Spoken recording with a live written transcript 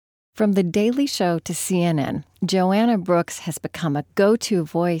From The Daily Show to CNN, Joanna Brooks has become a go-to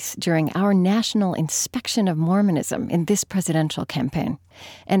voice during our national inspection of Mormonism in this presidential campaign.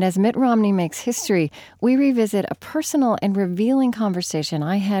 And as Mitt Romney makes history, we revisit a personal and revealing conversation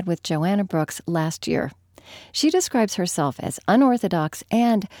I had with Joanna Brooks last year. She describes herself as unorthodox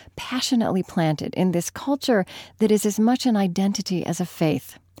and passionately planted in this culture that is as much an identity as a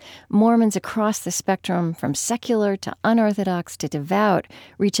faith. Mormons across the spectrum, from secular to unorthodox to devout,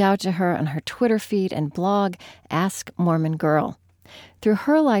 reach out to her on her Twitter feed and blog, Ask Mormon Girl. Through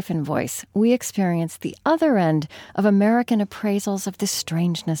her life and voice, we experience the other end of American appraisals of the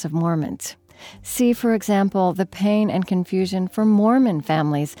strangeness of Mormons. See, for example, the pain and confusion for Mormon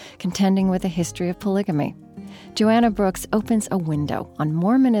families contending with a history of polygamy. Joanna Brooks opens a window on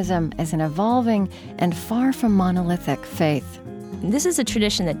Mormonism as an evolving and far from monolithic faith. This is a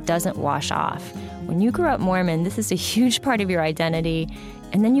tradition that doesn't wash off. When you grow up Mormon, this is a huge part of your identity.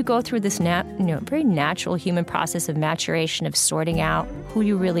 And then you go through this very natural human process of maturation, of sorting out who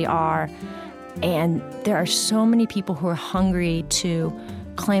you really are. And there are so many people who are hungry to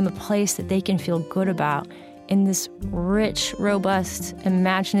claim a place that they can feel good about in this rich, robust,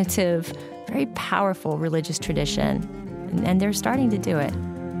 imaginative, very powerful religious tradition. And they're starting to do it.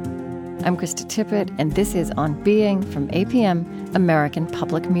 I'm Krista Tippett, and this is On Being from APM, American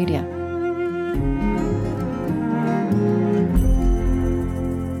Public Media.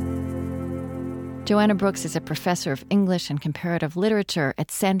 Joanna Brooks is a professor of English and comparative literature at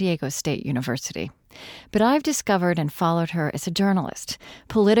San Diego State University. But I've discovered and followed her as a journalist.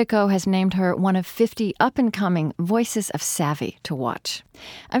 Politico has named her one of 50 up-and-coming voices of savvy to watch.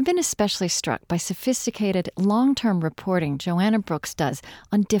 I've been especially struck by sophisticated, long-term reporting Joanna Brooks does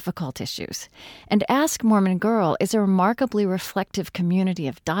on difficult issues. And Ask Mormon Girl is a remarkably reflective community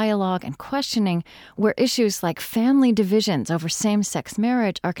of dialogue and questioning where issues like family divisions over same-sex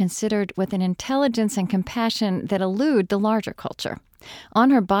marriage are considered with an intelligence and compassion that elude the larger culture. On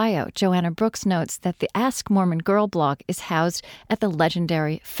her bio, Joanna Brooks notes that the Ask Mormon Girl blog is housed at the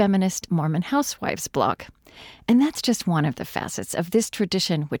legendary feminist Mormon Housewives blog. And that's just one of the facets of this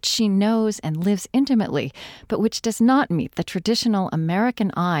tradition which she knows and lives intimately, but which does not meet the traditional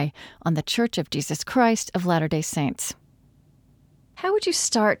American eye on the Church of Jesus Christ of Latter-day Saints. How would you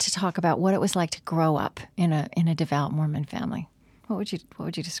start to talk about what it was like to grow up in a devout Mormon family? What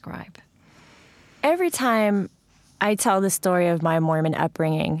would you describe? Every time I tell the story of my Mormon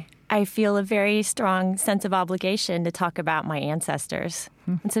upbringing, I feel a very strong sense of obligation to talk about my ancestors.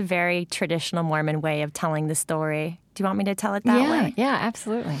 It's a very traditional Mormon way of telling the story. Do you want me to tell it that way? Yeah,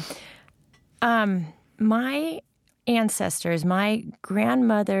 absolutely. My ancestors, my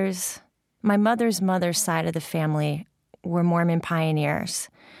mother's mother's side of the family were Mormon pioneers.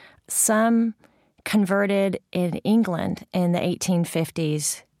 Some converted in England in the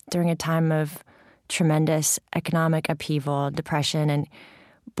 1850s during a time of tremendous economic upheaval, depression, and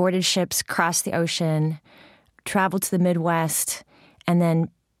boarded ships, crossed the ocean, traveled to the Midwest, and then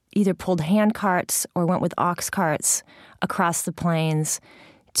either pulled hand carts or went with ox carts across the plains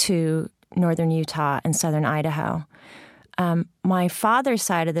to northern Utah and southern Idaho. My father's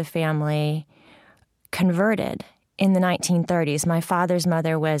side of the family converted in the 1930s. My father's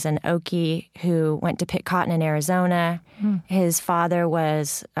mother was an Okie who went to pick cotton in Arizona. His father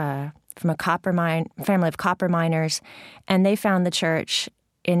was from a family of copper miners, and they found the church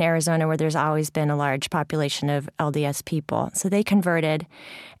in Arizona where there's always been a large population of LDS people. So they converted,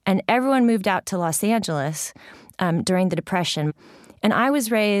 and everyone moved out to Los Angeles during the Depression. And I was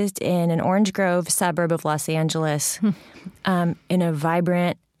raised in an Orange Grove suburb of Los Angeles in a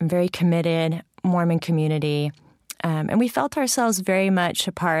vibrant, very committed Mormon community. And we felt ourselves very much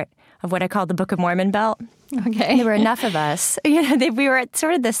a part of what I call the Book of Mormon belt. Okay. There were enough of us. We were at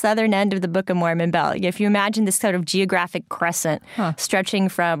sort of the southern end of the Book of Mormon belt. If you imagine this sort of geographic crescent stretching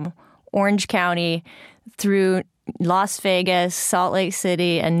from Orange County through Las Vegas, Salt Lake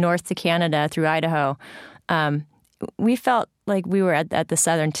City, and north to Canada through Idaho, we felt like we were at the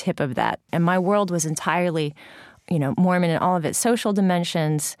southern tip of that. And my world was entirely, Mormon in all of its social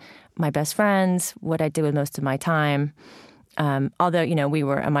dimensions, my best friends, what I did with most of my time. Although, we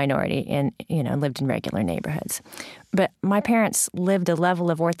were a minority and, lived in regular neighborhoods. But my parents lived a level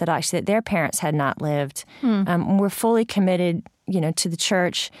of orthodoxy that their parents had not lived. Were fully committed, to the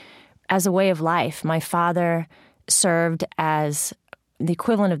church as a way of life. My father served as the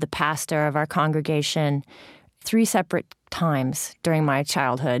equivalent of the pastor of our congregation 3 separate times during my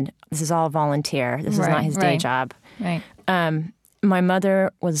childhood. This is all volunteer. This is not his day job. Right. My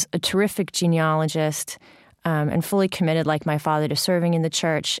mother was a terrific genealogist, and fully committed, like my father, to serving in the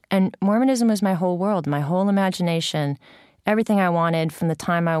church. And Mormonism was my whole world. My whole imagination everything I wanted from the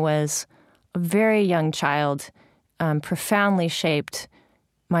time I was a very young child profoundly shaped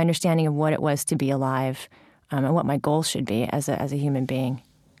my understanding of what it was to be alive and what my goals should be as a human being.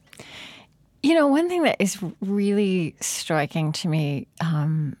 You know, one thing that is really striking to me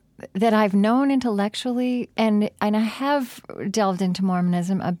that I've known intellectually, and I have delved into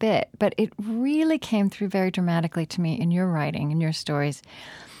Mormonism a bit, but it really came through very dramatically to me in your writing, in your stories,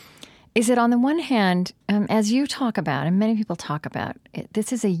 is that on the one hand, as you talk about, and many people talk about,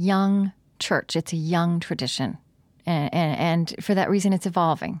 this is a young church. It's a young tradition. And for that reason, it's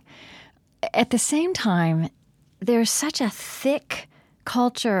evolving. At the same time, there's such a thick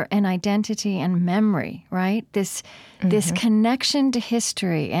culture and identity and memory, right? This connection to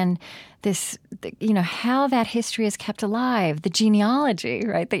history and this, how that history is kept alive, the genealogy,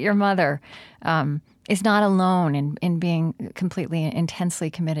 right, that your mother is not alone in being completely, intensely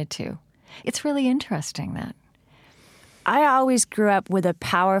committed to. It's really interesting that. I always grew up with a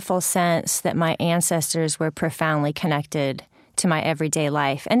powerful sense that my ancestors were profoundly connected to my everyday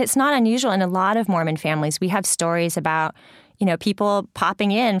life. And it's not unusual in a lot of Mormon families. We have stories about people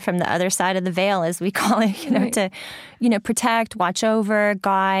popping in from the other side of the veil, as we call it, right. to, protect, watch over,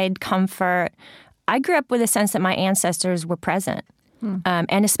 guide, comfort. I grew up with a sense that my ancestors were present.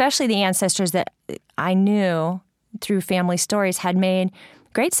 And especially the ancestors that I knew through family stories had made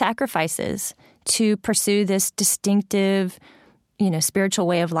great sacrifices to pursue this distinctive, spiritual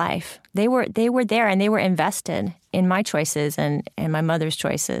way of life. They were there and they were invested in my choices and my mother's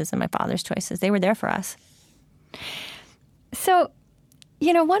choices and my father's choices. They were there for us. So,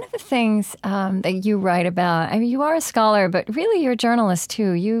 one of the things that you write about, I mean, you are a scholar, but really you're a journalist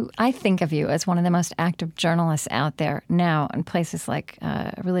too. I think of you as one of the most active journalists out there now in places like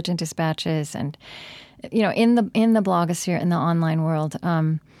Religion Dispatches and, in the blogosphere, in the online world,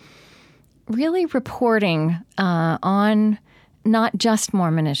 really reporting on not just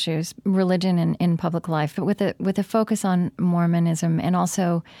Mormon issues, religion in public life, but with a focus on Mormonism and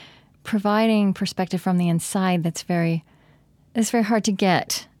also providing perspective from the inside that's very hard to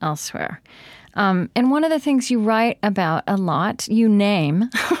get elsewhere. And one of the things you write about a lot, you name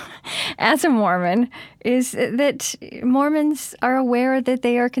as a Mormon, is that Mormons are aware that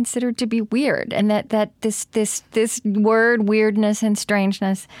they are considered to be weird, and that this word weirdness and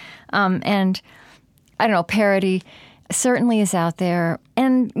strangeness and parody certainly is out there.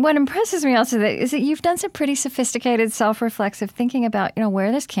 And what impresses me also is that you've done some pretty sophisticated, self-reflexive thinking about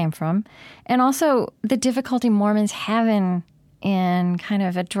where this came from, and also the difficulty Mormons have in kind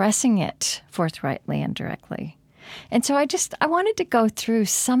of addressing it forthrightly and directly. And so I wanted to go through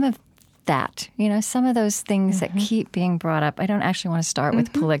some of that, some of those things that keep being brought up. I don't actually want to start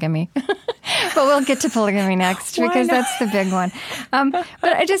with polygamy, but we'll get to polygamy next because that's the big one. But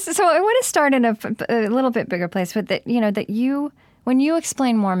I want to start in a little bit bigger place with that, that when you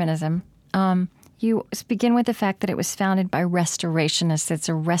explain Mormonism, you begin with the fact that it was founded by restorationists. It's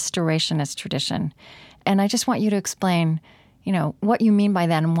a restorationist tradition. And I just want you to explain what you mean by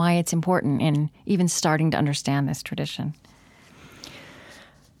that and why it's important in even starting to understand this tradition.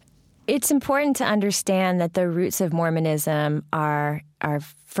 It's important to understand that the roots of Mormonism are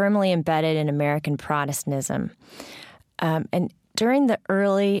firmly embedded in American Protestantism. And during the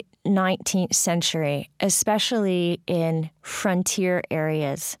early 19th century, especially in frontier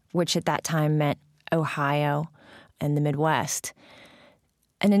areas, which at that time meant Ohio and the Midwest,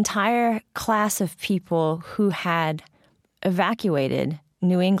 an entire class of people who had evacuated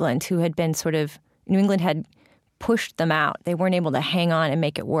New England, who had been New England had pushed them out. They weren't able to hang on and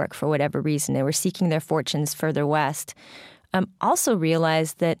make it work for whatever reason. They were seeking their fortunes further west. Also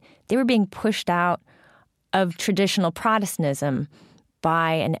realized that they were being pushed out of traditional Protestantism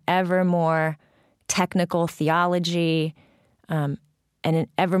by an ever more technical theology and an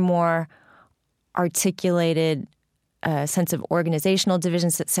ever more articulated sense of organizational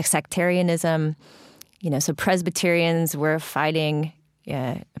divisions, sectarianism. So Presbyterians were fighting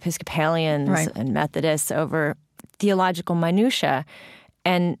Episcopalians and Methodists over theological minutia.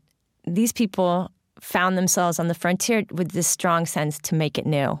 And these people found themselves on the frontier with this strong sense to make it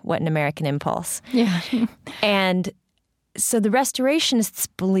new. What an American impulse. Yeah. And so the Restorationists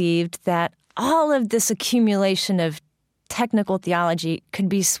believed that all of this accumulation of technical theology could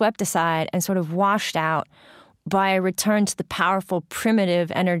be swept aside and sort of washed out by a return to the powerful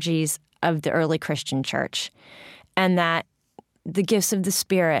primitive energies of the early Christian church, and that the gifts of the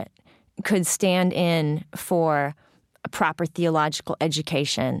Spirit could stand in for a proper theological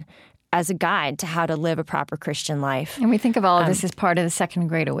education as a guide to how to live a proper Christian life. And we think of all of this as part of the Second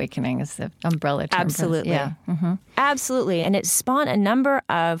Great Awakening, as the umbrella term. Absolutely. Yeah. Mm-hmm. Absolutely. And it spawned a number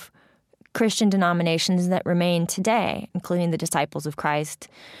of Christian denominations that remain today, including the Disciples of Christ.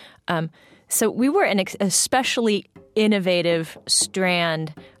 So we were an especially innovative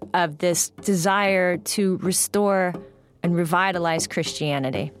strand of this desire to restore and revitalize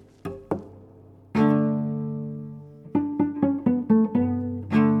Christianity.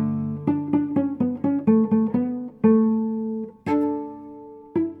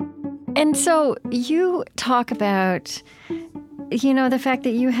 And so you talk about, the fact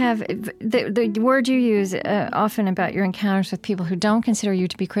that you have, the word you use often about your encounters with people who don't consider you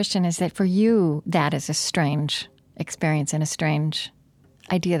to be Christian is that for you, that is a strange experience and a strange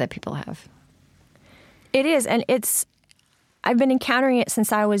idea that people have. It is, and I've been encountering it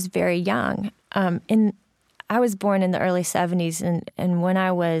since I was very young. I was born in the early 70s, and when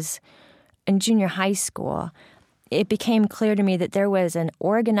I was in junior high school, it became clear to me that there was an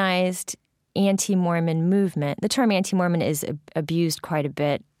organized anti-Mormon movement. The term anti-Mormon is abused quite a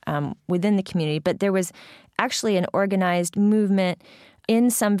bit within the community, but there was actually an organized movement in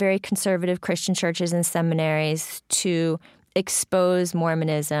some very conservative Christian churches and seminaries to expose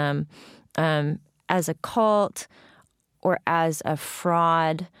Mormonism as a cult or as a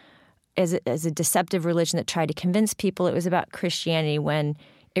fraud, as a deceptive religion that tried to convince people it was about Christianity when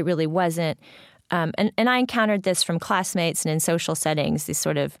it really wasn't. And I encountered this from classmates and in social settings, this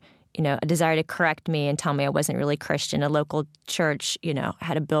sort of, a desire to correct me and tell me I wasn't really Christian. A local church,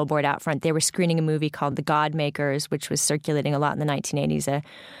 had a billboard out front. They were screening a movie called The God Makers, which was circulating a lot in the 1980s,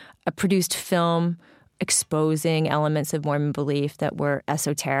 a produced film exposing elements of Mormon belief that were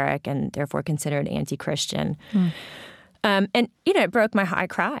esoteric and therefore considered anti-Christian. And, it broke my heart. I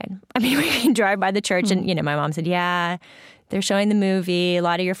cried. I mean, we can drive by the church and, my mom said, yeah, they're showing the movie. A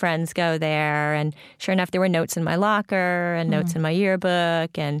lot of your friends go there. And sure enough, there were notes in my locker and notes in my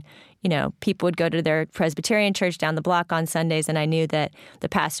yearbook. And, people would go to their Presbyterian church down the block on Sundays. And I knew that the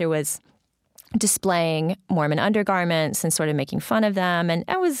pastor was displaying Mormon undergarments and sort of making fun of them. And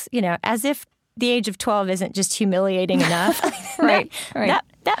I was, as if the age of 12 isn't just humiliating enough. Right.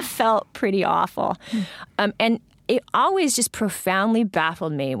 That felt pretty awful. And it always just profoundly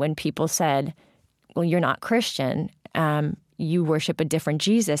baffled me when people said, well, you're not Christian. You worship a different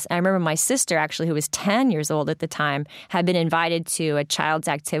Jesus. And I remember my sister, actually, who was 10 years old at the time, had been invited to a child's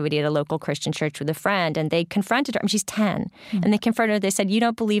activity at a local Christian church with a friend. And they confronted her. I mean, she's 10. And they confronted her. They said, you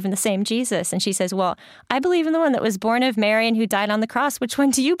don't believe in the same Jesus. And she says, well, I believe in the one that was born of Mary and who died on the cross. Which one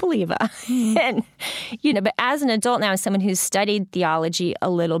do you believe in? And, but as an adult now, as someone who's studied theology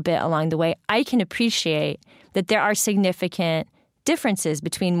a little bit along the way, I can appreciate that there are significant differences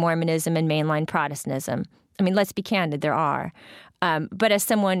between Mormonism and mainline Protestantism. I mean, let's be candid, there are. But as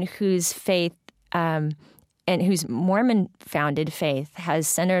someone whose faith and whose Mormon-founded faith has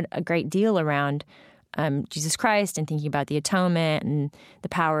centered a great deal around Jesus Christ and thinking about the atonement and the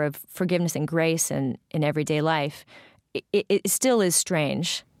power of forgiveness and grace in everyday life, it still is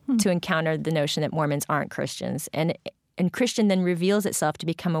strange to encounter the notion that Mormons aren't Christians. And Christian then reveals itself to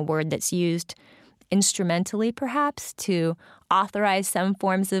become a word that's used instrumentally, perhaps, to authorize some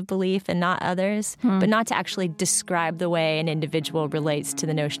forms of belief and not others, but not to actually describe the way an individual relates to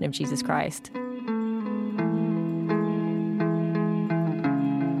the notion of Jesus Christ.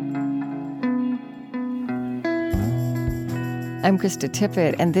 I'm Krista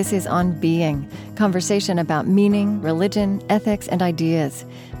Tippett, and this is On Being, conversation about meaning, religion, ethics, and ideas.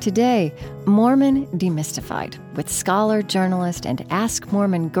 Today, Mormon Demystified, with scholar, journalist, and Ask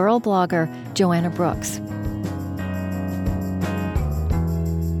Mormon girl blogger Joanna Brooks.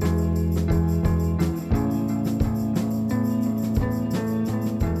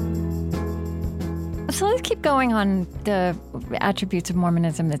 So let's keep going on the attributes of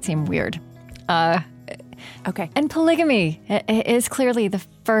Mormonism that seem weird. Okay. And polygamy is clearly the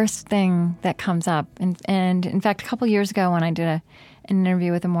first thing that comes up. And in fact, a couple years ago when I did an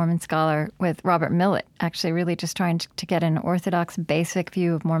interview with a Mormon scholar, with Robert Millett, actually really just trying to get an orthodox basic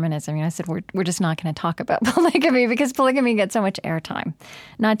view of Mormonism, I said, we're just not going to talk about polygamy because polygamy gets so much airtime,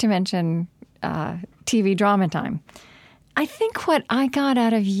 not to mention TV drama time. I think what I get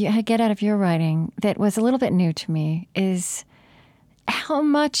out of your writing that was a little bit new to me is how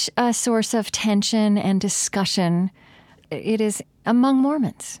much a source of tension and discussion it is among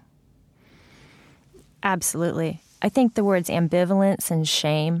Mormons. Absolutely. I think the words ambivalence and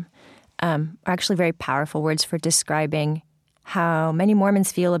shame are actually very powerful words for describing how many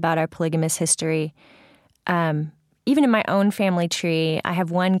Mormons feel about our polygamous history. Even in my own family tree, I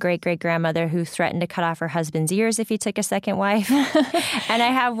have one great-great-grandmother who threatened to cut off her husband's ears if he took a second wife. And I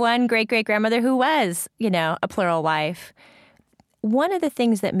have one great-great-grandmother who was, a plural wife. One of the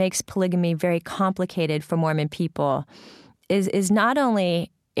things that makes polygamy very complicated for Mormon people is not only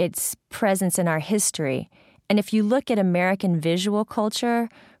its presence in our history. And if you look at American visual culture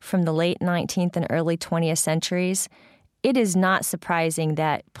from the late 19th and early 20th centuries, it is not surprising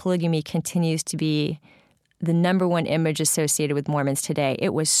that polygamy continues to be the number one image associated with Mormons today.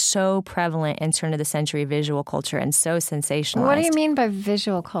 It was so prevalent in turn-of-the-century visual culture and so sensationalized. What do you mean by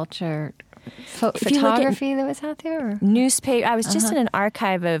visual culture? Photography that was out there? Or? Newspaper. I was just in an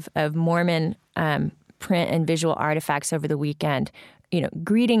archive of Mormon print and visual artifacts over the weekend.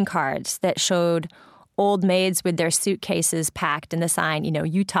 Greeting cards that showed old maids with their suitcases packed and the sign,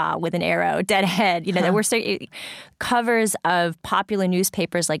 Utah with an arrow, dead ahead. There were covers of popular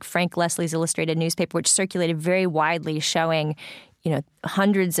newspapers like Frank Leslie's Illustrated Newspaper, which circulated very widely, showing,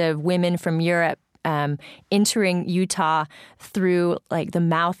 hundreds of women from Europe entering Utah through like the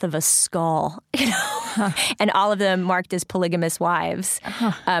mouth of a skull, and all of them marked as polygamous wives.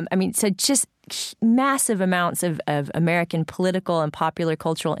 So just massive amounts of American political and popular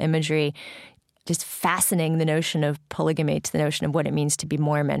cultural imagery just fastening the notion of polygamy to the notion of what it means to be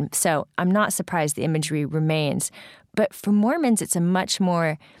Mormon. So I'm not surprised the imagery remains. But for Mormons, it's a much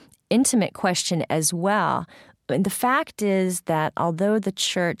more intimate question as well. And the fact is that although the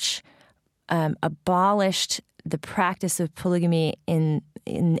church abolished the practice of polygamy in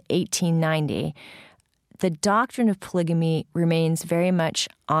 1890, the doctrine of polygamy remains very much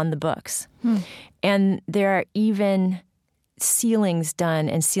on the books. And there are even sealings done,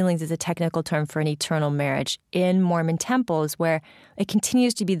 and sealings is a technical term for an eternal marriage, in Mormon temples where it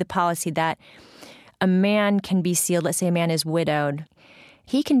continues to be the policy that a man can be sealed. Let's say a man is widowed.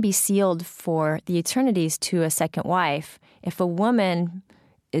 He can be sealed for the eternities to a second wife. If a woman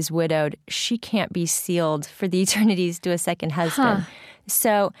is widowed, she can't be sealed for the eternities to a second husband.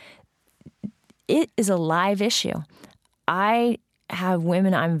 So it is a live issue. I have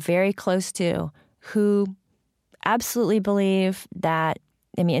women I'm very close to who absolutely believe that,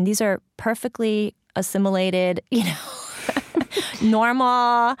 and these are perfectly assimilated,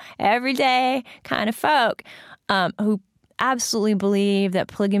 normal, everyday kind of folk who absolutely believe that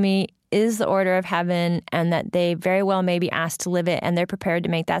polygamy is the order of heaven and that they very well may be asked to live it, and they're prepared to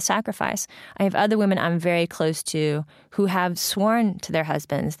make that sacrifice. I have other women I'm very close to who have sworn to their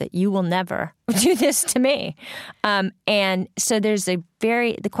husbands that you will never do this to me. And so there's the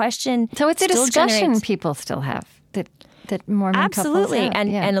question. So it's a discussion people still have that Mormon absolutely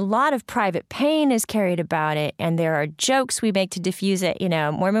couples have. And a lot of private pain is carried about it, and there are jokes we make to diffuse it.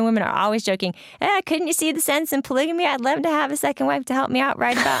 Mormon women are always joking, couldn't you see the sense in polygamy? I'd love to have a second wife to help me out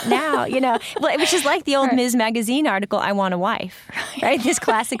right about now. Which is like the old Ms. Magazine article, I want a wife, right? This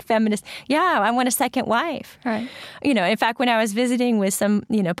classic feminist, I want a second wife. Right. In fact, when I was visiting with some,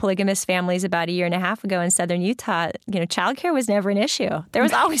 polygamous families about a year and a half ago in southern Utah, childcare was never an issue. There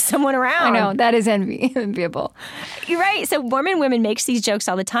was always someone around. I know, that is enviable. You're right. So Mormon women makes these jokes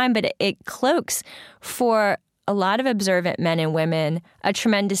all the time, but it cloaks for a lot of observant men and women a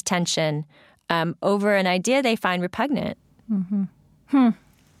tremendous tension over an idea they find repugnant.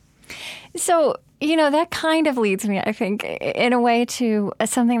 So, that kind of leads me, I think, in a way to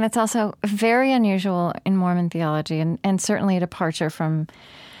something that's also very unusual in Mormon theology and certainly a departure from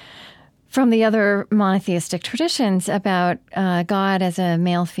the other monotheistic traditions about God as a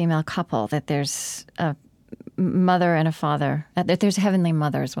male-female couple, that there's a mother and a father, that there's a heavenly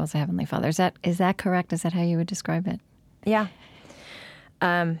mother as well as a heavenly father. Is that correct? Is that how you would describe it? Yeah.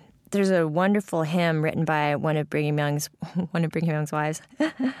 There's a wonderful hymn written by one of Brigham Young's wives,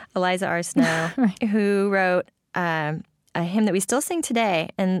 Eliza R. Snow, who wrote a hymn that we still sing today.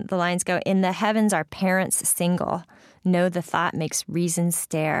 And the lines go, "In the heavens are parents single. Know the thought makes reason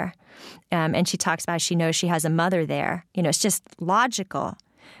stare." And she talks about she knows she has a mother there. It's just logical.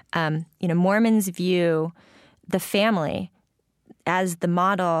 Mormons view the family as the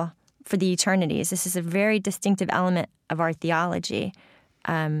model for the eternities. This is a very distinctive element of our theology.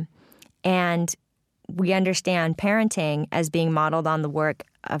 And we understand parenting as being modeled on the work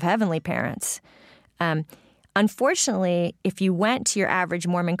of heavenly parents. Unfortunately, if you went to your average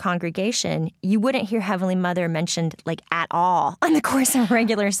Mormon congregation, you wouldn't hear Heavenly Mother mentioned at all on the course of a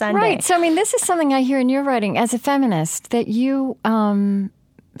regular Sunday. Right. So, this is something I hear in your writing as a feminist, that you,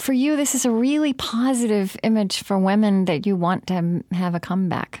 for you, this is a really positive image for women that you want to have a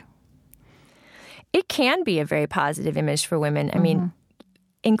comeback. It can be a very positive image for women.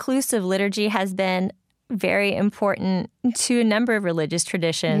 Inclusive liturgy has been very important to a number of religious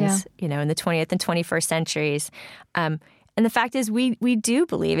traditions, in the 20th and 21st centuries. And the fact is we do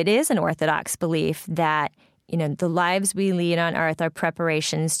believe, it is an Orthodox belief, that, the lives we lead on earth are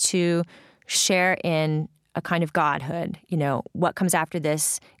preparations to share in a kind of godhood. What comes after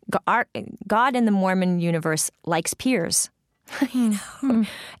this? God in the Mormon universe likes peers.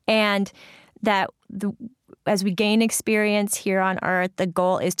 And that as we gain experience here on earth, the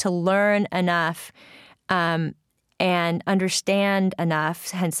goal is to learn enough and understand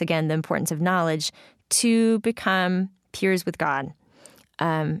enough, hence again the importance of knowledge, to become peers with God.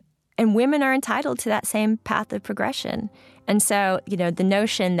 And women are entitled to that same path of progression. And so, the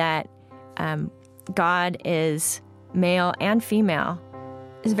notion that God is male and female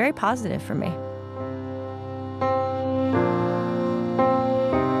is very positive for me.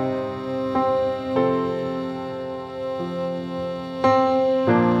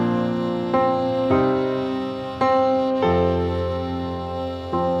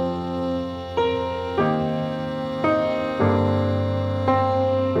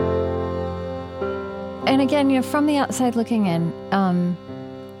 And again, from the outside looking in,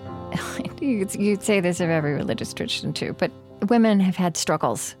 you'd say this of every religious tradition too, but women have had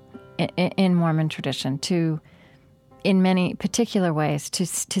struggles in Mormon tradition in many particular ways, to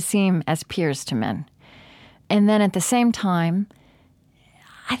seem as peers to men. And then at the same time,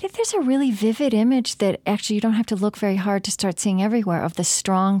 I think there's a really vivid image that actually you don't have to look very hard to start seeing everywhere of the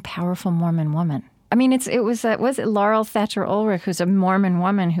strong, powerful Mormon woman. I mean, was it Laurel Thatcher Ulrich, who's a Mormon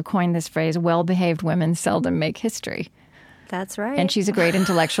woman, who coined this phrase, well-behaved women seldom make history. That's right. And she's a great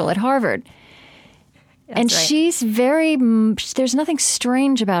intellectual at Harvard. That's right. She's there's nothing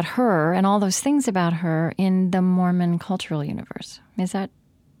strange about her and all those things about her in the Mormon cultural universe. Is that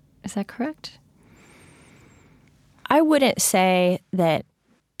correct? I wouldn't say that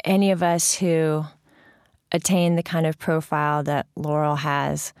any of us who attain the kind of profile that Laurel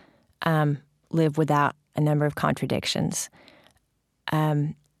has live without a number of contradictions.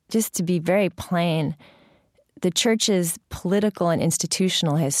 Just to be very plain, the church's political and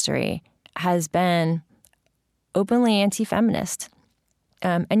institutional history has been openly anti-feminist.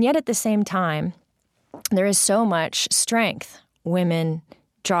 And yet at the same time, there is so much strength women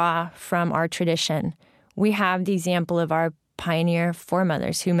draw from our tradition. We have the example of our pioneer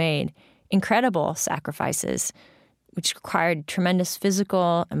foremothers who made incredible sacrifices, which required tremendous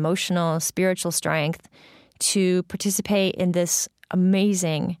physical, emotional, spiritual strength to participate in this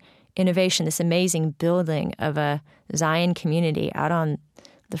amazing innovation, this amazing building of a Zion community out on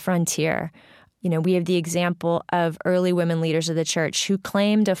the frontier. We have the example of early women leaders of the church who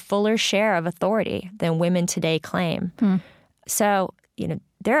claimed a fuller share of authority than women today claim. So,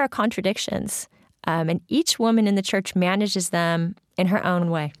 there are contradictions, and each woman in the church manages them in her own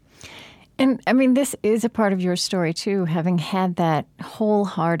way. And, I mean, this is a part of your story, too, having had that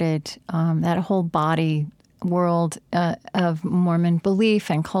wholehearted, that whole body world of Mormon belief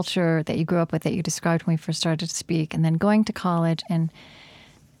and culture that you grew up with, that you described when we first started to speak, and then going to college and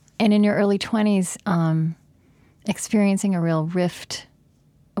in your early 20s, experiencing a real rift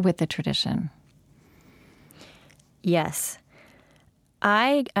with the tradition. Yes.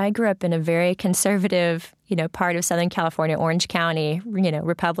 I grew up in a very conservative, part of Southern California, Orange County,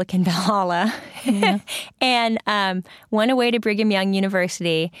 Republican Valhalla, and went away to Brigham Young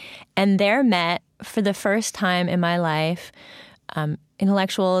University, and there met, for the first time in my life,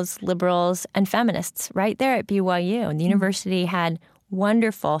 intellectuals, liberals, and feminists right there at BYU. And the university had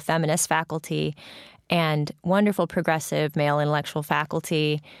wonderful feminist faculty and wonderful progressive male intellectual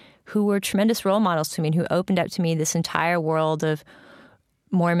faculty who were tremendous role models to me and who opened up to me this entire world of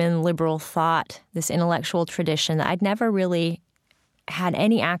Mormon liberal thought, this intellectual tradition that I'd never really had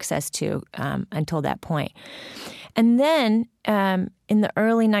any access to until that point. And then in the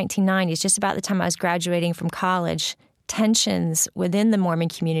early 1990s, just about the time I was graduating from college, tensions within the Mormon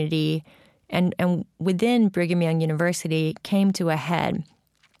community and within Brigham Young University came to a head.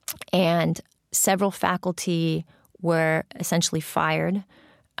 And several faculty were essentially fired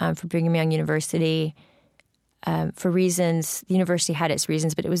from Brigham Young University for reasons. The university had its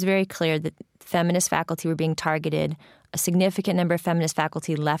reasons, but it was very clear that feminist faculty were being targeted. A significant number of feminist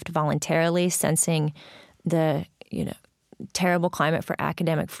faculty left voluntarily, sensing the terrible climate for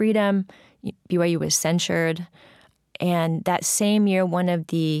academic freedom. BYU was censured. And that same year, one of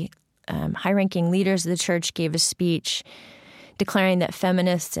the high-ranking leaders of the church gave a speech declaring that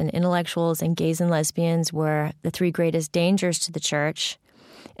feminists and intellectuals and gays and lesbians were the three greatest dangers to the church.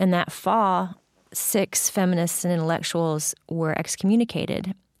 And that fall, 6 feminists and intellectuals were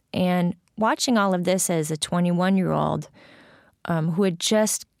excommunicated. And watching all of this as a 21-year-old who had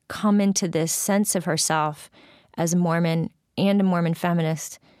just come into this sense of herself as a Mormon and a Mormon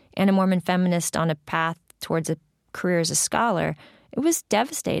feminist, and a Mormon feminist on a path towards a career as a scholar, it was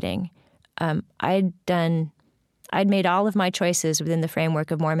devastating. I'd made all of my choices within the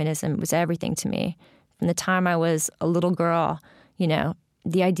framework of Mormonism. It was everything to me. From the time I was a little girl,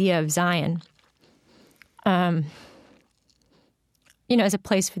 the idea of Zion. as a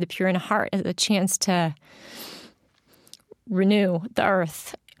place for the pure in heart, as a chance to renew the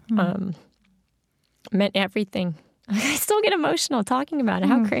earth, meant everything. I still get emotional talking about it.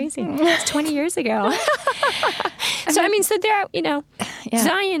 How crazy. It's 20 years ago. So there,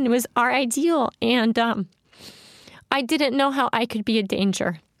 Zion was our ideal, and I didn't know how I could be a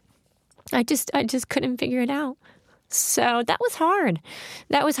danger. I just couldn't figure it out. So that was hard.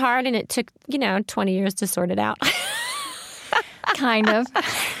 And it took, 20 years to sort it out. Kind of.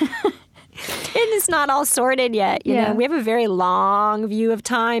 And it's not all sorted yet. You know, we have a very long view of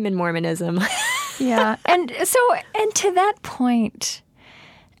time in Mormonism. Yeah. And to that point,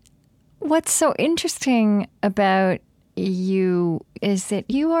 what's so interesting about you is that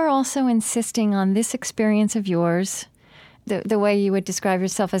you are also insisting on this experience of yours, the way you would describe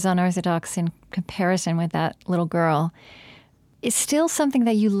yourself as unorthodox in comparison with that little girl, is still something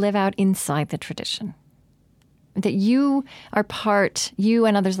that you live out inside the tradition. That you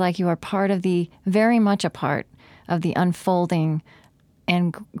and others like you are very much a part of the unfolding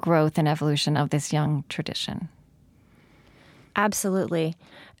and growth and evolution of this young tradition. Absolutely.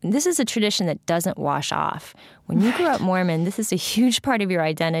 And this is a tradition that doesn't wash off. When you grow up Mormon, this is a huge part of your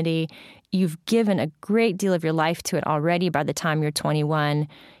identity. You've given a great deal of your life to it already by the time you're 21.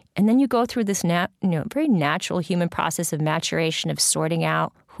 And then you go through this very natural human process of maturation, of sorting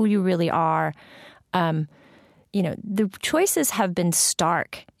out who you really are. The choices have been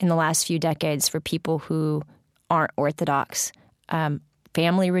stark in the last few decades for people who aren't Orthodox.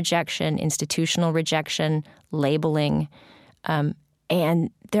 Family rejection, institutional rejection, labeling. And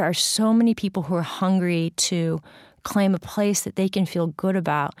there are so many people who are hungry to claim a place that they can feel good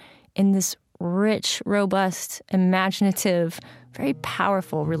about in this rich, robust, imaginative, very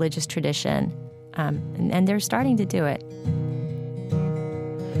powerful religious tradition. And they're starting to do it.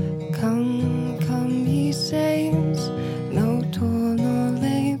 Come, come, ye saints, no toil nor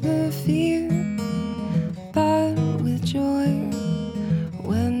labor fear, but with joy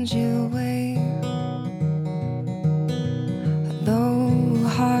wend your way. Though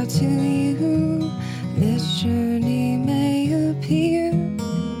hard to you this journey may appear,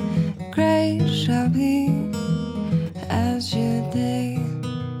 great shall be as your day.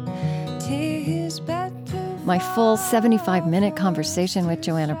 'Tis better. My full 75-minute conversation with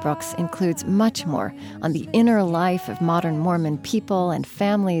Joanna Brooks includes much more on the inner life of modern Mormon people and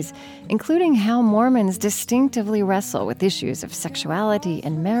families, including how Mormons distinctively wrestle with issues of sexuality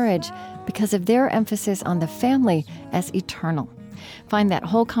and marriage because of their emphasis on the family as eternal. Find that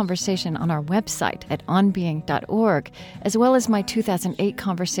whole conversation on our website at onbeing.org, as well as my 2008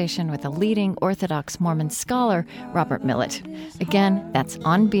 conversation with a leading Orthodox Mormon scholar, Robert Millett. Again, that's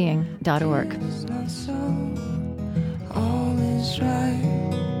onbeing.org. It's not so, all is right.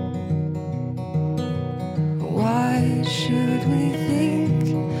 Why should we think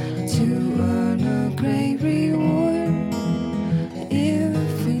to earn a great reward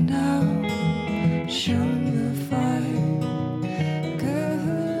if we now shun the fire?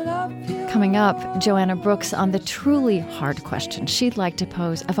 Coming up, Joanna Brooks on the truly hard question she'd like to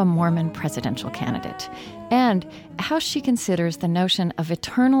pose of a Mormon presidential candidate, and how she considers the notion of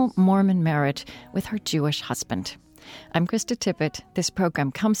eternal Mormon marriage with her Jewish husband. I'm Krista Tippett. This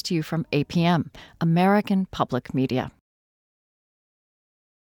program comes to you from APM, American Public Media.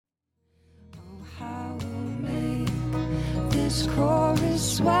 Oh, how we'll make this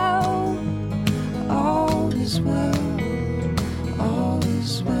chorus swell. All is well, all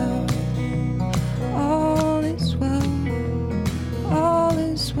is well. All is well, all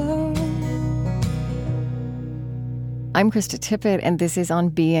is well. I'm Krista Tippett, and this is On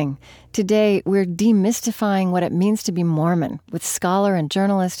Being. Today, we're demystifying what it means to be Mormon with scholar and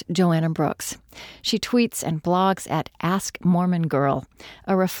journalist Joanna Brooks. She tweets and blogs at Ask Mormon Girl,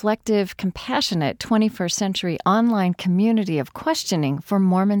 a reflective, compassionate 21st century online community of questioning for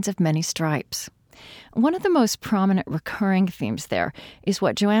Mormons of many stripes. One of the most prominent recurring themes there is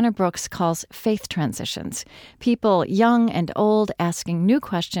what Joanna Brooks calls faith transitions. People, young and old, asking new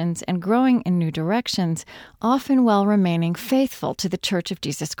questions and growing in new directions, often while remaining faithful to the Church of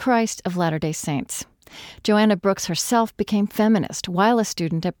Jesus Christ of Latter-day Saints. Joanna Brooks herself became feminist while a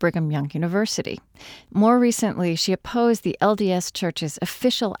student at Brigham Young University. More recently, she opposed the LDS Church's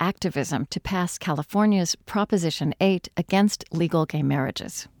official activism to pass California's Proposition 8 against legal gay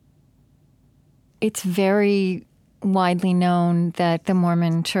marriages. It's very widely known that the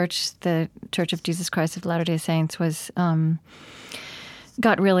Mormon Church, the Church of Jesus Christ of Latter-day Saints,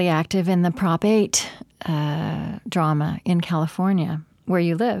 got really active in the Prop 8 drama in California, where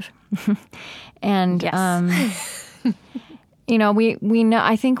you live. And, yes. You know, we know.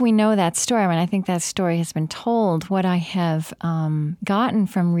 I think we know that story. I mean, I think that story has been told. What I have gotten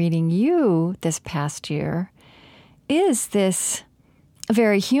from reading you this past year is this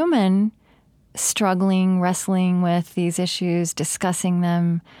very human struggling, wrestling with these issues, discussing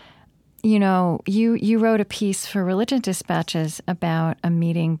them. You know, you wrote a piece for Religion Dispatches about a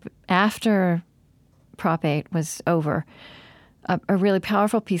meeting after Prop 8 was over. A really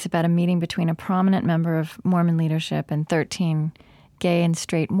powerful piece about a meeting between a prominent member of Mormon leadership and 13 gay and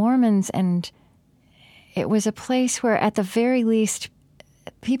straight Mormons. And it was a place where, at the very least,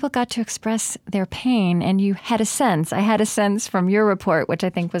 people got to express their pain. And you had a sense, I had a sense from your report, which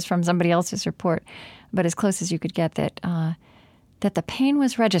I think was from somebody else's report, but as close as you could get, that the pain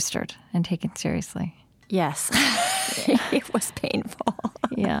was registered and taken seriously. Yes. It was painful.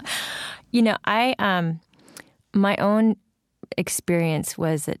 Yeah. You know, my own experience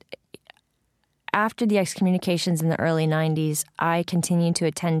was that after the excommunications in the early 90s, I continued to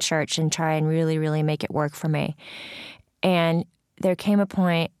attend church and try and really, really make it work for me. And there came a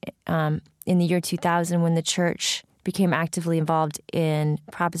point in the year 2000 when the church became actively involved in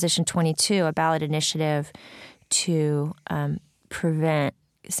Proposition 22, a ballot initiative to prevent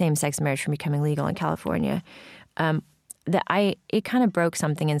same-sex marriage from becoming legal in California. It kind of broke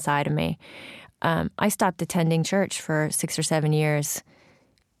something inside of me. I stopped attending church for 6 or 7 years,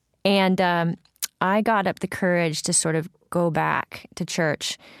 and I got up the courage to sort of go back to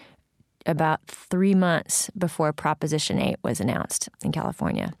church about 3 months before Proposition 8 was announced in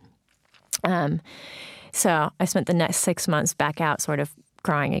California. So I spent the next 6 months back out sort of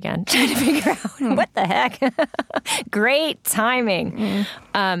crying again, trying to figure out what the heck. Great timing.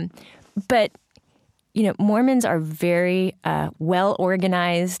 But, you know, Mormons are very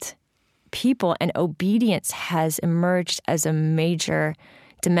well-organized people, and obedience has emerged as a major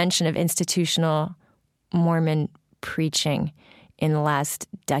dimension of institutional Mormon preaching in the last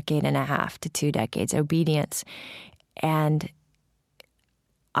decade and a half to 2 decades, obedience. And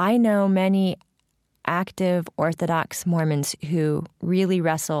I know many active Orthodox Mormons who really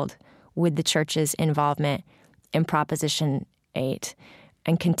wrestled with the church's involvement in Proposition 8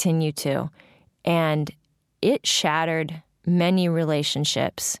 and continue to. And it shattered many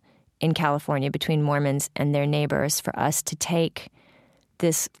relationships in California between Mormons and their neighbors for us to take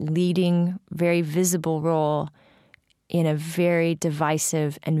this leading, very visible role in a very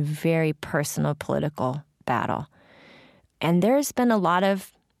divisive and very personal political battle. And there's been a lot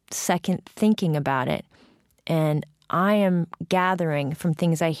of second thinking about it. And I am gathering from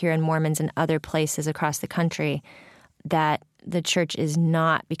things I hear in Mormons and other places across the country that the church is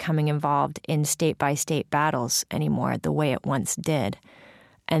not becoming involved in state-by-state battles anymore the way it once did.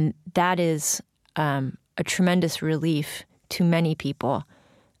 And that is a tremendous relief to many people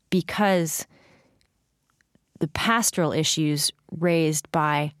because the pastoral issues raised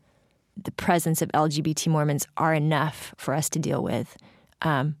by the presence of LGBT Mormons are enough for us to deal with.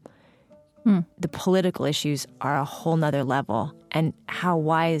 The political issues are a whole nother level. And how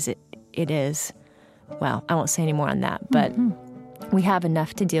wise it is, well, I won't say any more on that, but we have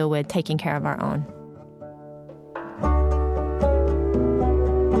enough to deal with taking care of our own.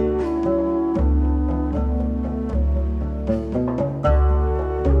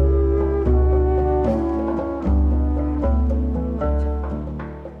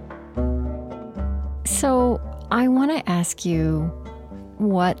 So I want to ask you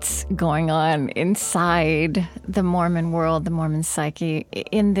what's going on inside the Mormon world, the Mormon psyche,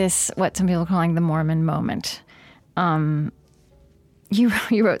 in this, what some people are calling the Mormon moment. You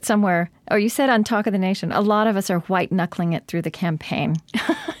wrote somewhere, you said on Talk of the Nation, a lot of us are white-knuckling it through the campaign.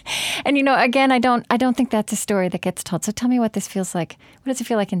 And, you know, again, I don't think that's a story that gets told. So tell me what this feels like. What does it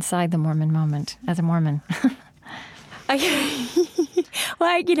feel like inside the Mormon moment as a Mormon?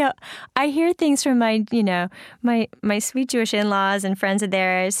 Well, you know, I hear things from my sweet Jewish in-laws and friends of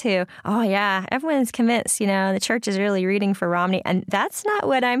theirs who, oh yeah, everyone's convinced, the church is really rooting for Romney. And that's not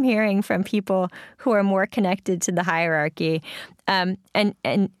what I'm hearing from people who are more connected to the hierarchy. And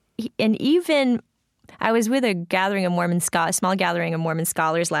even I was with a gathering of small gathering of Mormon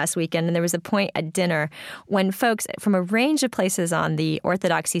scholars last weekend, and there was a point at dinner when folks from a range of places on the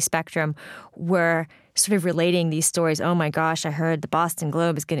Orthodoxy spectrum were sort of relating these stories. Oh my gosh, I heard the Boston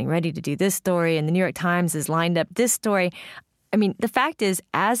Globe is getting ready to do this story and the New York Times has lined up this story. I mean, the fact is,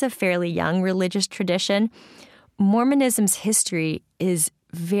 as a fairly young religious tradition, Mormonism's history is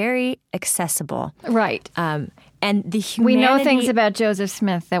very accessible. Right. And the We humanity... know things about Joseph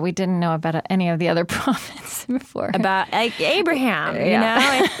Smith that we didn't know about any of the other prophets before. About Abraham, you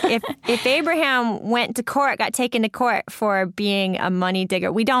know? If Abraham went to court, got taken to court for being a money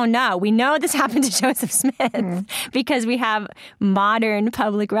digger, we don't know. We know this happened to Joseph Smith because we have modern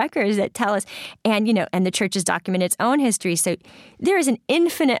public records that tell us. And, you know, and the church has documented its own history. So there is an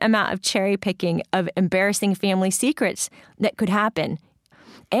infinite amount of cherry picking of embarrassing family secrets that could happen.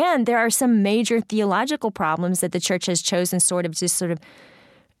 And there are some major theological problems that the church has chosen sort of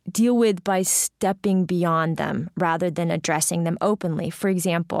deal with by stepping beyond them rather than addressing them openly. For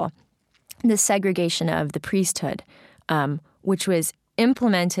example, the segregation of the priesthood, which was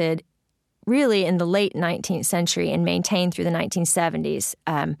implemented really in the late 19th century and maintained through the 1970s.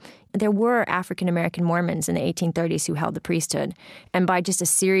 There were African-American Mormons in the 1830s who held the priesthood. And by just a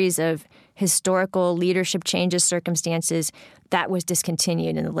series of historical leadership changes, circumstances, that was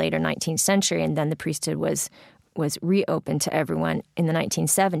discontinued in the later 19th century. And then the priesthood was reopened to everyone in the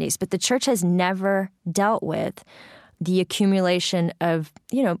 1970s. But the church has never dealt with the accumulation of,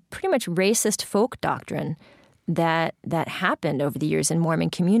 you know, pretty much racist folk doctrine that happened over the years in Mormon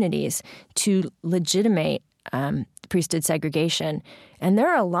communities to legitimate priesthood segregation. And there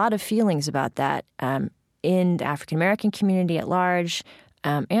are a lot of feelings about that in the African-American community at large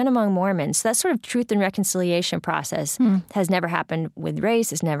and among Mormons. So that sort of truth and reconciliation process has never happened with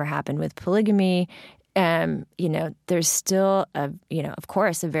race. It's never happened with polygamy. You know, there's still, of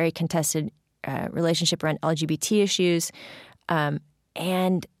course, a very contested relationship around LGBT issues.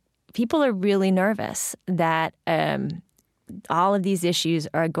 And people are really nervous that all of these issues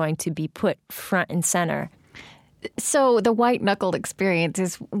are going to be put front and center. So the white-knuckled experience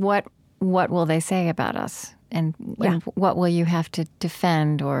is what will they say about us? And what will you have to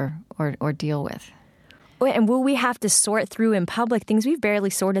defend or deal with? And will we have to sort through in public things we've barely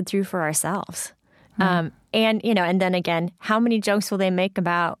sorted through for ourselves? And, you know, and then again, how many jokes will they make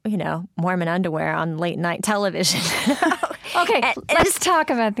about, you know, Mormon underwear on late night television? Okay, let's talk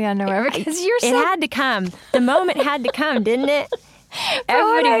about the underwear because it had to come. The moment had to come, didn't it?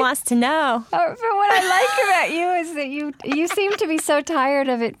 Everybody wants to know. But what I like about you is that you seem to be so tired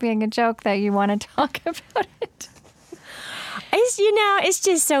of it being a joke that you want to talk about it. It's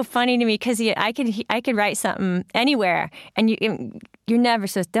just so funny to me because I could write something anywhere, and you're never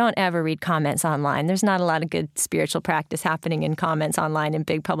supposed. Don't ever read comments online. There's not a lot of good spiritual practice happening in comments online in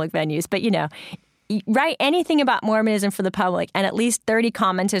big public venues. But you know, write anything about Mormonism for the public, and at least 30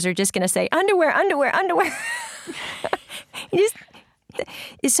 commenters are just going to say underwear, underwear, underwear.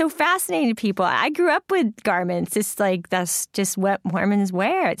 It's so fascinating to people. I grew up with garments. It's like that's just what Mormons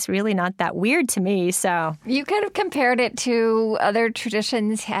wear. It's really not that weird to me. So you kind of compared it to other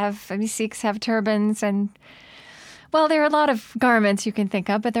traditions. Sikhs have turbans, and well, there are a lot of garments you can think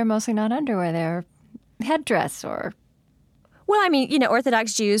of, but they're mostly not underwear. They're headdress or. Well, I mean, you know,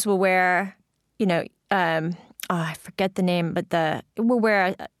 Orthodox Jews will wear, you know, I forget the name, but will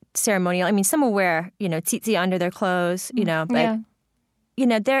wear a ceremonial. I mean, some will wear, you know, tzitzit under their clothes, you know, but. Yeah. You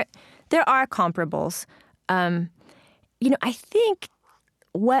know, there are comparables. You know, I think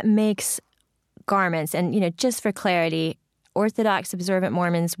what makes garments, and, you know, just for clarity, Orthodox observant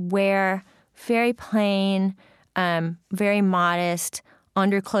Mormons wear very plain, very modest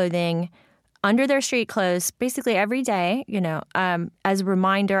underclothing under their street clothes basically every day, you know, as a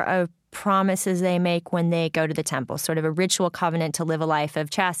reminder of promises they make when they go to the temple, sort of a ritual covenant to live a life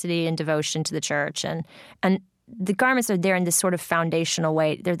of chastity and devotion to the church. And the garments are there in this sort of foundational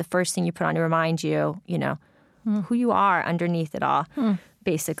way. They're the first thing you put on to remind you, you know, who you are underneath it all,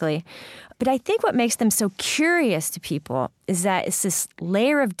 basically. But I think what makes them so curious to people is that it's this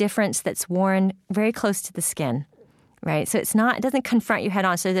layer of difference that's worn very close to the skin, right? So it doesn't confront you head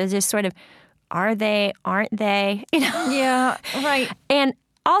on. So they're just sort of, are they, aren't they, you know? Yeah, right. And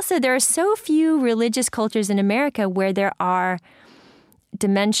also there are so few religious cultures in America where there are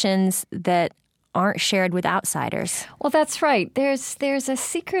dimensions that aren't shared with outsiders. Well, that's right. There's a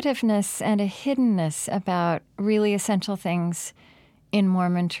secretiveness and a hiddenness about really essential things in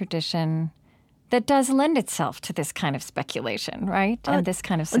Mormon tradition that does lend itself to this kind of speculation, right? And this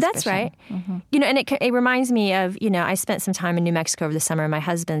kind of suspicion. That's right. Mm-hmm. You know, and it reminds me of, you know, I spent some time in New Mexico over the summer. My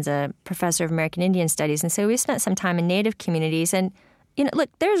husband's a professor of American Indian Studies, and so we spent some time in Native communities. And, you know, look,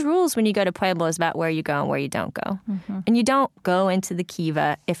 there's rules when you go to Pueblos about where you go and where you don't go. Mm-hmm. And you don't go into the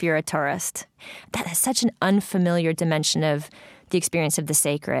kiva if you're a tourist. That is such an unfamiliar dimension of the experience of the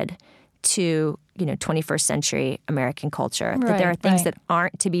sacred to, you know, 21st century American culture. Right, that there are things that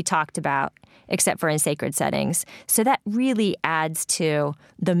aren't to be talked about except for in sacred settings. So that really adds to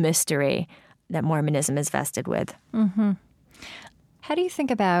the mystery that Mormonism is vested with. Mm-hmm. How do you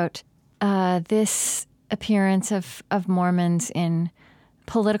think about this appearance of Mormons in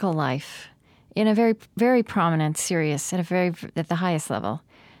political life in a very, very prominent, serious, at the highest level.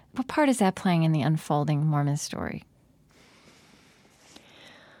 What part is that playing in the unfolding Mormon story?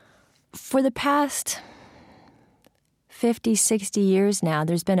 For the past 50, 60 years now,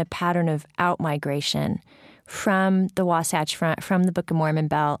 there's been a pattern of out-migration from the Wasatch Front, from the Book of Mormon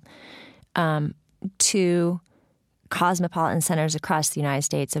belt, to cosmopolitan centers across the United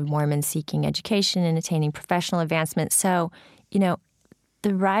States of Mormons seeking education and attaining professional advancement. So,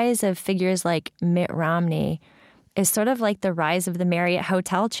 the rise of figures like Mitt Romney is sort of like the rise of the Marriott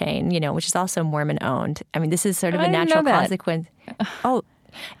hotel chain, which is also Mormon-owned. I mean, this is sort of a natural consequence. Oh,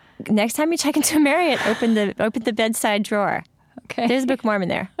 next time you check into a Marriott, open the bedside drawer. Okay. There's a Book of Mormon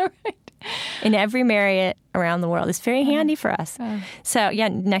there. All right. In every Marriott around the world. It's very handy for us. So,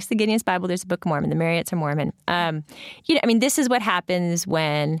 next to Gideon's Bible, there's a Book of Mormon. The Marriotts are Mormon. This is what happens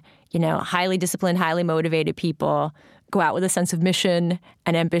when, highly disciplined, highly motivated people go out with a sense of mission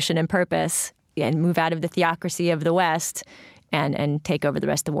and ambition and purpose and move out of the theocracy of the West and take over the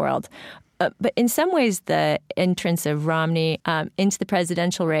rest of the world. But in some ways, the entrance of Romney into the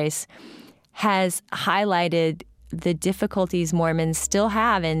presidential race has highlighted the difficulties Mormons still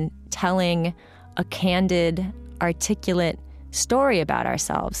have in telling a candid, articulate story about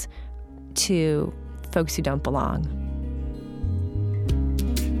ourselves to folks who don't belong.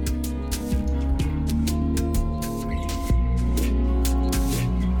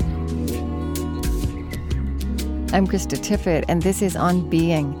 I'm Krista Tippett, and this is On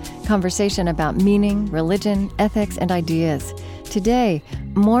Being, conversation about meaning, religion, ethics, and ideas. Today,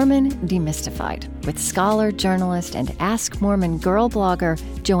 Mormon Demystified, with scholar, journalist, and Ask Mormon girl blogger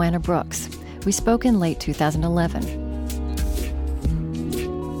Joanna Brooks. We spoke in late 2011.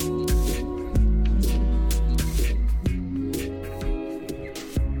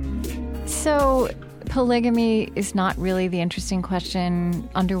 So, polygamy is not really the interesting question.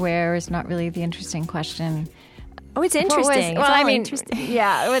 Underwear is not really the interesting question. Oh, it's interesting. Interesting.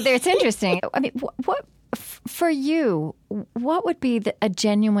 Yeah, it's interesting. I mean, what for you? What would be a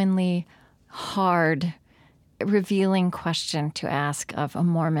genuinely hard, revealing question to ask of a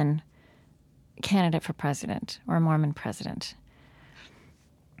Mormon candidate for president or a Mormon president?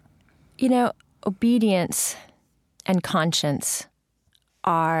 Obedience and conscience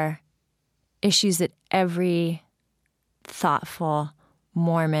are issues that every thoughtful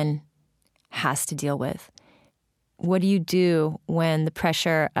Mormon has to deal with. What do you do when the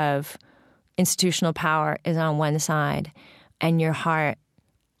pressure of institutional power is on one side and your heart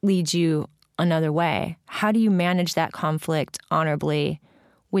leads you another way? How do you manage that conflict honorably,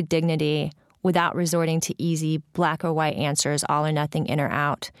 with dignity, without resorting to easy black or white answers, all or nothing, in or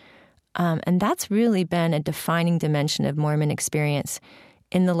out? And that's really been a defining dimension of Mormon experience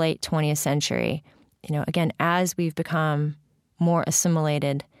in the late 20th century. Again, as we've become more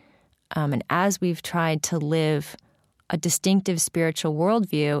assimilated and as we've tried to live a distinctive spiritual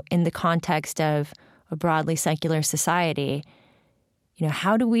worldview in the context of a broadly secular society,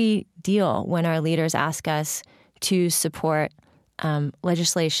 how do we deal when our leaders ask us to support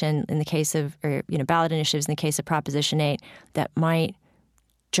legislation in the case of, ballot initiatives in the case of Proposition 8 that might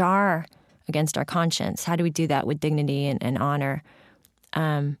jar against our conscience? How do we do that with dignity and honor?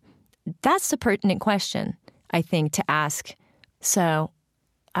 That's the pertinent question, I think, to ask. So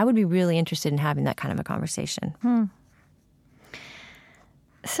I would be really interested in having that kind of a conversation.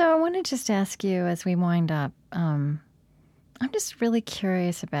 So I want to just ask you as we wind up, I'm just really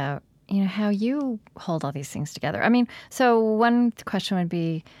curious about, how you hold all these things together. I mean, so one question would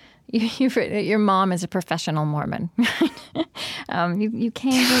be, your mom is a professional Mormon. You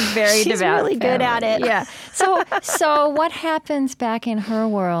came from a very She's devout really family. good at it. Yeah. So what happens back in her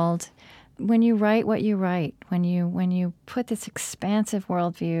world when you write what you write, when you put this expansive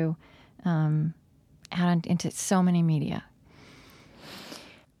worldview out into so many media?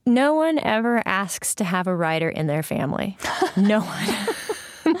 No one ever asks to have a writer in their family. No one.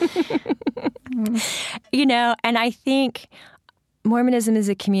 And I think Mormonism is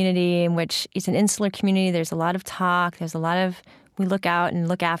a community in which it's an insular community. There's a lot of talk. We look out and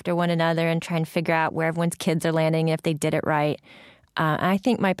look after one another and try and figure out where everyone's kids are landing and if they did it right. And I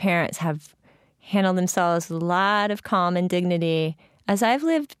think my parents have handled themselves with a lot of calm and dignity as I've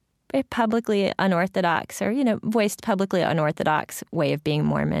lived a publicly unorthodox or, voiced publicly unorthodox way of being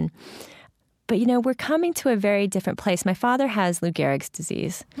Mormon. But, we're coming to a very different place. My father has Lou Gehrig's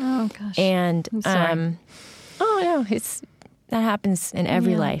disease. Oh, gosh. And, I'm sorry. That happens in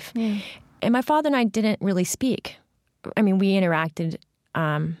every life. Yeah. And my father and I didn't really speak. I mean, we interacted,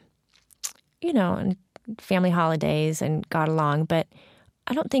 on family holidays and got along. But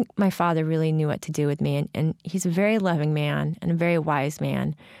I don't think my father really knew what to do with me. And he's a very loving man and a very wise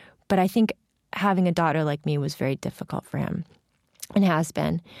man. But I think having a daughter like me was very difficult for him and has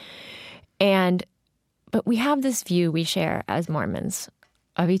been. But we have this view we share as Mormons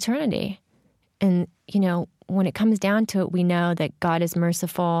of eternity. And, when it comes down to it, we know that God is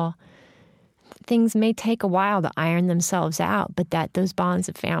merciful. Things may take a while to iron themselves out, but that those bonds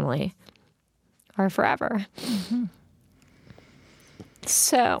of family are forever. Mm-hmm.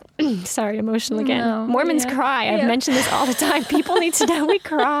 So, sorry, emotional again. No, Mormons cry. I've mentioned this all the time. People need to know we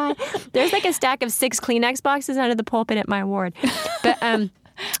cry. There's like a stack of 6 Kleenex boxes under the pulpit at my ward. But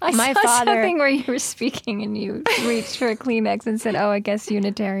I saw something where you were speaking and you reached for a Kleenex and said, "Oh, I guess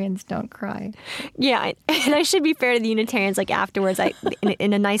Unitarians don't cry." Yeah, and I should be fair to the Unitarians. Like afterwards,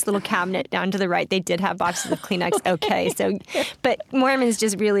 in a nice little cabinet down to the right, they did have boxes of Kleenex. Okay, so, but Mormons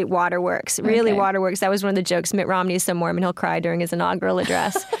just really waterworks. Waterworks. That was one of the jokes. Mitt Romney is so Mormon he'll cry during his inaugural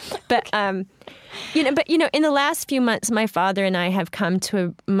address. But in the last few months, my father and I have come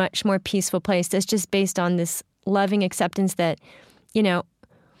to a much more peaceful place. That's just based on this loving acceptance that,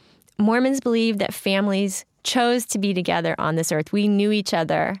 Mormons believe that families chose to be together on this earth. We knew each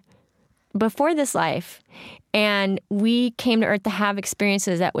other before this life, and we came to earth to have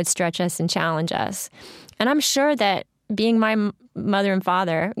experiences that would stretch us and challenge us. And I'm sure that being my mother and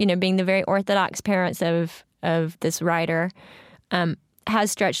father, being the very orthodox parents of this writer, has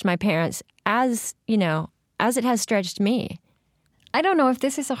stretched my parents as it has stretched me. I don't know if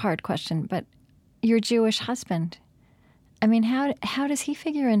this is a hard question, but your Jewish husband, I mean, how does he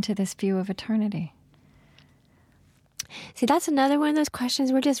figure into this view of eternity? See, that's another one of those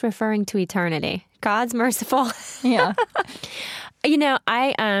questions. We're just referring to eternity. God's merciful. Yeah.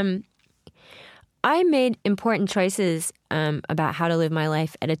 I made important choices about how to live my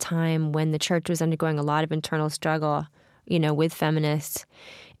life at a time when the church was undergoing a lot of internal struggle, with feminists.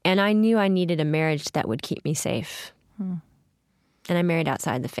 And I knew I needed a marriage that would keep me safe. And I married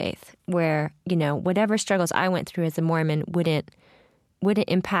outside the faith, where, whatever struggles I went through as a Mormon wouldn't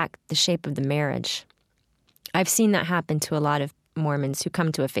impact the shape of the marriage. I've seen that happen to a lot of Mormons who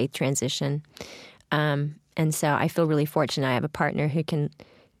come to a faith transition. And so I feel really fortunate. I have a partner who can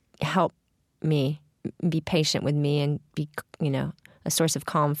help me, be patient with me, and be, a source of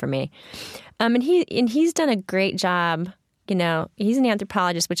calm for me. And he's done a great job. He's an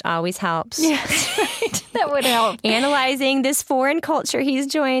anthropologist, which always helps. Yes, right. That would help. Analyzing this foreign culture he's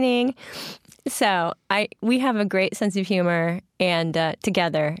joining. So we have a great sense of humor and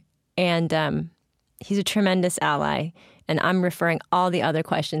together. And he's a tremendous ally. And I'm referring all the other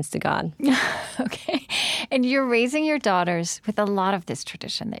questions to God. Okay. And you're raising your daughters with a lot of this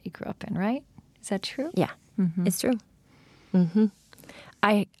tradition that you grew up in, right? Is that true? Yeah, It's true. Mm-hmm.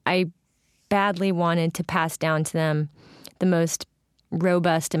 I badly wanted to pass down to them the most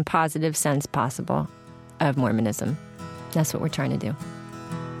robust and positive sense possible of Mormonism. That's what we're trying to do.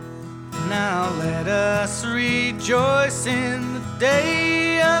 Now let us rejoice in the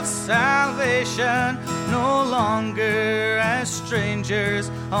day of salvation. No longer as strangers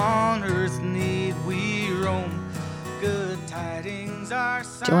on earth need we roam. Good tidings are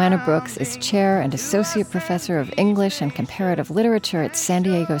sounding. Joanna Brooks is chair and associate professor of English and comparative literature at San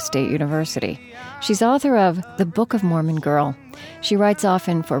Diego State University. She's author of The Book of Mormon Girl. She writes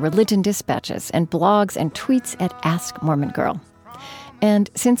often for Religion Dispatches and blogs and tweets at Ask Mormon Girl.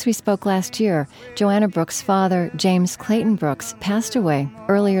 And since we spoke last year, Joanna Brooks' father, James Clayton Brooks, passed away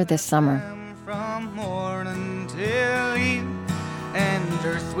earlier this summer. From morning till eve, and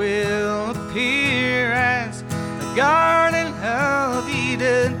earth will appear as the Garden of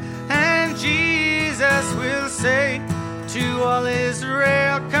Eden, and Jesus will say to all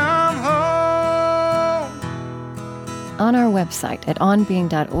Israel, come home. On our website at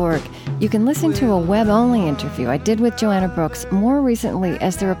onbeing.org, you can listen to a web-only interview I did with Joanna Brooks more recently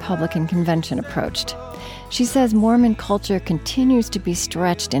as the Republican convention approached. She says Mormon culture continues to be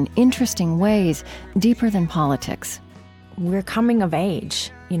stretched in interesting ways, deeper than politics. We're coming of age.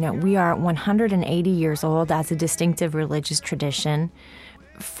 We are 180 years old as a distinctive religious tradition.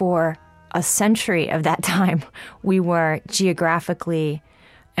 For a century of that time, we were geographically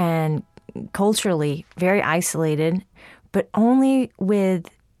and culturally very isolated, but only with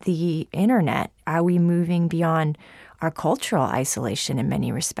the internet are we moving beyond our cultural isolation in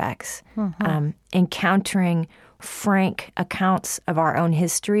many respects, encountering frank accounts of our own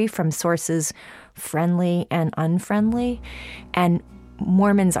history from sources friendly and unfriendly. And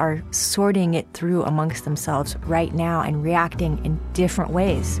Mormons are sorting it through amongst themselves right now and reacting in different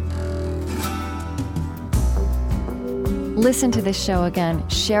ways. Listen to this show again,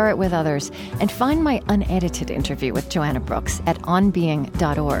 share it with others, and find my unedited interview with Joanna Brooks at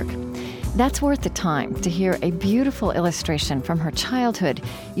onbeing.org. That's worth the time to hear a beautiful illustration from her childhood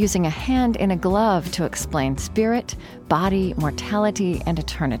using a hand in a glove to explain spirit, body, mortality, and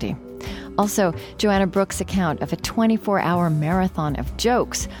eternity. Also, Joanna Brooks' account of a 24-hour marathon of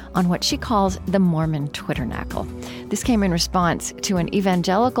jokes on what she calls the Mormon Twitternacle. This came in response to an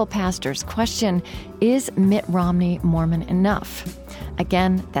evangelical pastor's question, is Mitt Romney Mormon enough?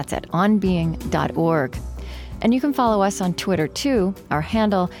 Again, that's at onbeing.org. And you can follow us on Twitter, too, our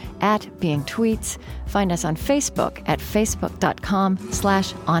handle @BeingTweets. Find us on Facebook at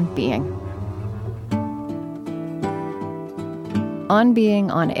facebook.com/onbeing. On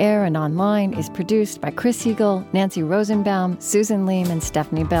Being on air and online is produced by Chris Heagle, Nancy Rosenbaum, Susan Leem, and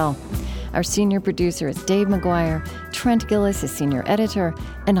Stephanie Bell. Our senior producer is Dave McGuire, Trent Gillis is senior editor,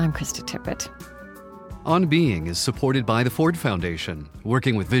 and I'm Krista Tippett. On Being is supported by the Ford Foundation,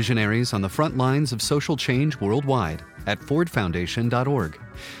 working with visionaries on the front lines of social change worldwide at fordfoundation.org,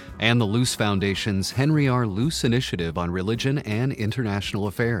 and the Luce Foundation's Henry R. Luce Initiative on Religion and International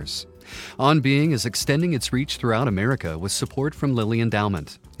Affairs. On Being is extending its reach throughout America with support from Lilly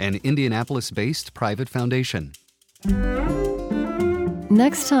Endowment, an Indianapolis-based private foundation.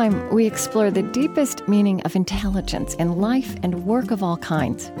 Next time, we explore the deepest meaning of intelligence in life and work of all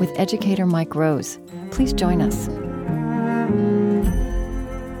kinds with educator Mike Rose. Please join us.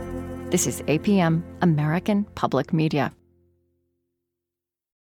 This is APM, American Public Media.